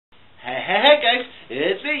Hey guys,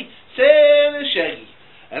 it's me, Santa Shaggy,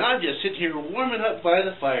 and I'm just sitting here warming up by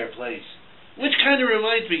the fireplace. Which kind of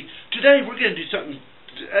reminds me, today we're going to do something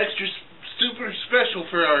extra super special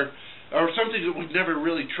for or something that we've never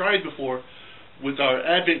really tried before with our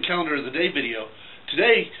Advent Calendar of the Day video.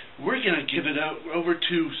 Today, we're going to give it out over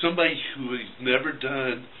to somebody who has never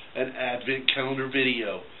done an Advent Calendar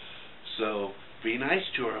video. So, be nice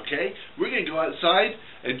to her, okay? We're going to go outside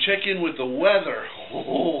and check in with the weather.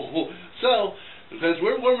 So, because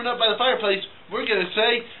we're warming up by the fireplace, we're going to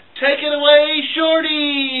say, take it away,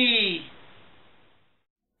 Shorty!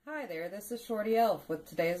 Hi there, this is Shorty Elf with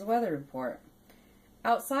today's weather report.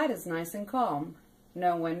 Outside is nice and calm,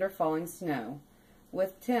 no wind or falling snow,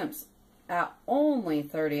 with temps at only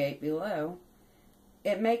 38 below.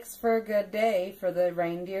 It makes for a good day for the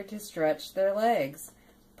reindeer to stretch their legs,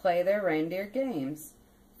 play their reindeer games,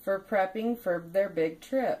 for prepping for their big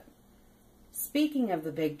trip. Speaking of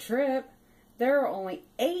the big trip, there are only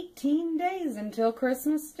 18 days until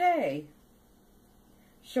Christmas Day.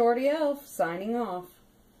 Shorty Elf signing off.